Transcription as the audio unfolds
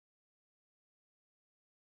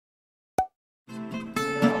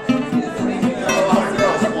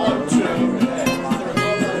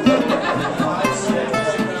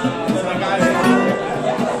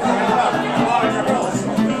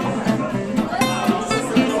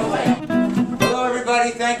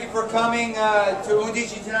coming to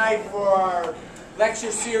Undici tonight for our lecture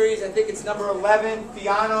series. I think it's number 11,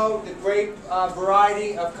 Fiano, the grape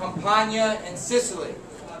variety of Campania in Sicily.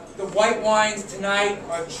 The white wines tonight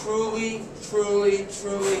are truly, truly,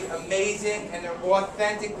 truly amazing, and they're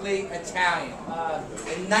authentically Italian.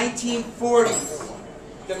 In 1940s,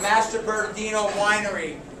 the Master Bernardino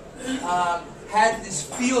winery had this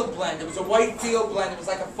field blend. It was a white field blend. It was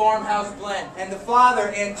like a farmhouse blend. And the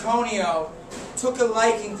father, Antonio, took a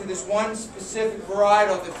liking to this one specific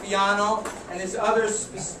varietal, the Fiano, and this other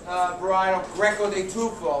varietal, Greco de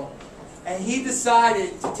Tufo. And he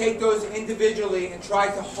decided to take those individually and try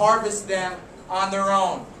to harvest them on their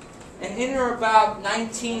own. And in or about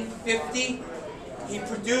 1950, he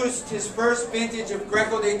produced his first vintage of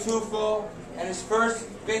Greco de Tufo and his first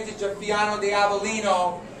vintage of Fiano de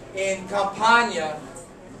Avellino in Campania.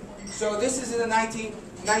 So this is in the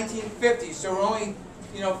 1950s, so we're only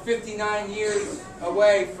 59 years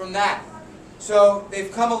away from that. So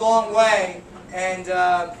they've come a long way, and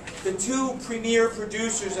the two premier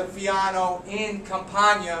producers of Fiano in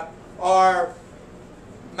Campania are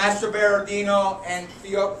Master Bernardino and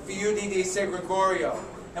Fiudi di San Gregorio.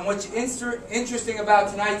 And what's interesting about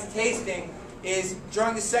tonight's tasting is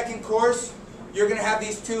during the second course, you're going to have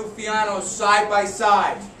these two Fianos side by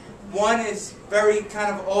side. One is very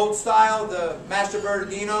kind of old style, the Master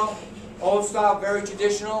Bernardino, old style, very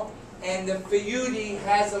traditional, and the Fiudi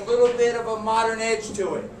has a little bit of a modern edge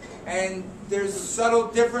to it. And there's subtle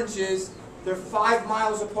differences. They're 5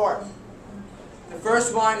 miles apart. The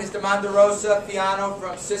first wine is the Monderosa Fiano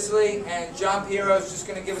from Sicily, and John Piero is just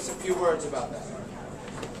going to give us a few words about that.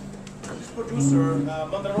 This producer,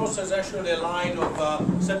 Monderosa, is actually a line of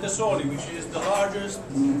Sette Soli, which is the largest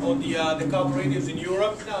of the cooperatives in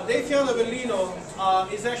Europe. Now, the Fiano Avellino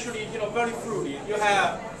is actually very fruity. You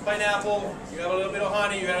have pineapple, you have a little bit of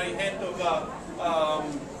honey, you have a hint of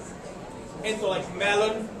like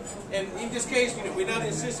melon. And in this case, we're not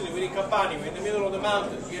in Sicily, we're in Campania, we're in the middle of the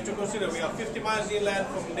mountains. You have to consider we are 50 miles inland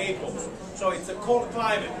from Naples, so it's a cold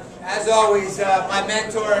climate. As always, my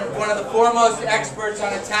mentor and one of the foremost experts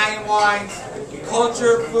on Italian wines,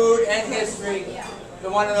 culture, food, and history, the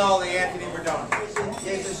one and only Anthony Verdoni.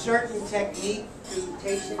 There's a certain technique to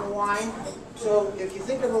tasting a wine. So if you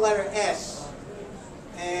think of the letter S,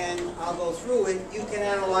 and I'll go through it, you can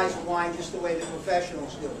analyze a wine just the way the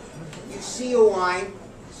professionals do. You see a wine,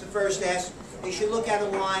 it's the first S, you should look at a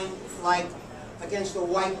wine like against a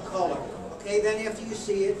white color. Okay, then after you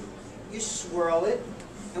see it, you swirl it.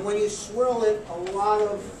 And when you swirl it, a lot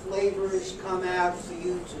of flavors come out for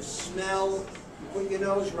you to smell. You put your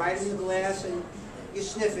nose right in the glass and you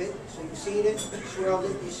sniff it. So you've seen it, swirled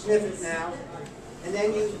it, you sniff it now. And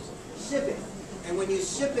then you sip it. And when you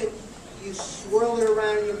sip it, you swirl it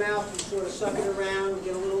around in your mouth and sort of suck it around,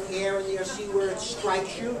 get a little air in there, see where it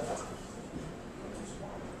strikes you.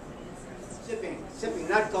 Sipping,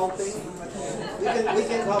 not gulping. We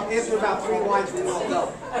can gulp. After about 3 wines, we won't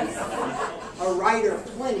gulp. A writer,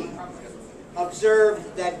 Pliny,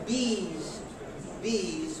 observed that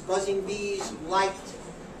buzzing bees liked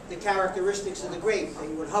the characteristics of the grape. They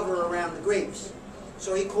would hover around the grapes.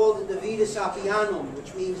 So he called it the Vitis Apianum,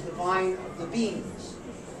 which means the vine of the bees.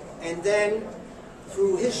 And then,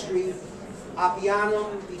 through history,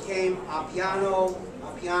 Apianum became Appiano,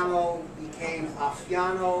 Appiano became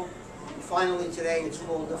Affiano, and finally today it's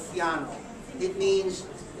called the Fiano. It means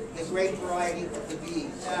the great variety of the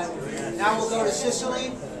bees. Now we'll go to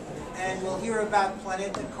Sicily, and we'll hear about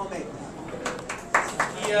Planeta Cometa.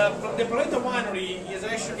 The Planeta winery is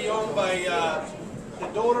actually owned by the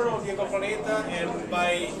daughter of Diego Planeta and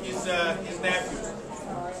by his nephews.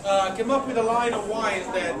 Came up with a line of wines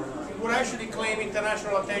that would actually claim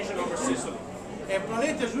international attention over Sicily. And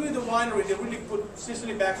Planeta is really the winery that really put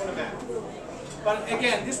Sicily back on the map. But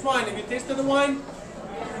again, this wine, if you tasted the wine,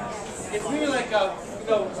 it's really like a,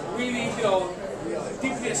 really,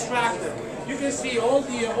 deeply extracted. You can see all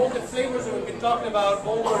the flavors that we've been talking about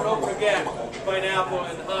over and over again: pineapple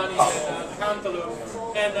and honey and cantaloupe,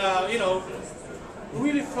 and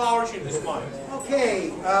really flourish in this wine.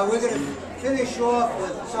 Okay, we're going to finish off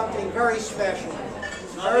with something very special.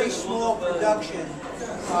 Very small production,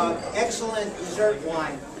 excellent dessert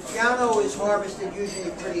wine. Fiano is harvested usually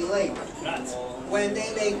pretty late. When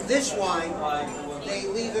they make this wine, they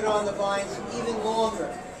leave it on the vines even longer,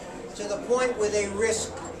 to the point where they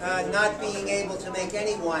risk not being able to make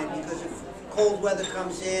any wine, because if cold weather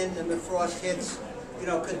comes in and the frost hits,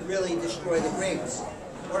 could really destroy the grapes.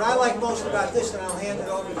 What I like most about this, and I'll hand it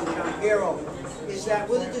over to John Piero, is that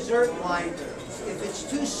with a dessert wine, if it's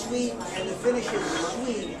too sweet and the finish is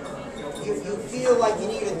sweet, you feel like you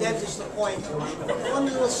need a dentist appointment. One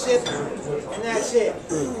little sip, and that's it.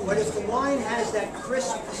 But if the wine has that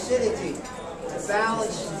crisp acidity to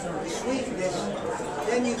balance the sweetness,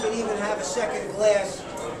 then you can even have a second glass,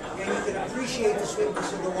 and you can appreciate the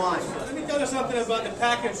sweetness of the wine. Let me tell you something about the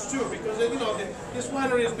package too, because you know this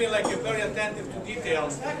winery has been like very attentive to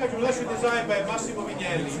details. The package was actually designed by Massimo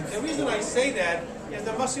Vignelli. The reason I say that is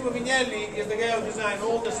that Massimo Vignelli is the guy who designed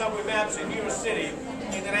all the subway maps in New York City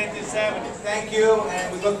in the 1970s. Thank you,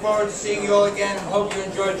 and we look forward to seeing you all again. Hope you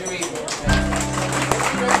enjoyed your evening.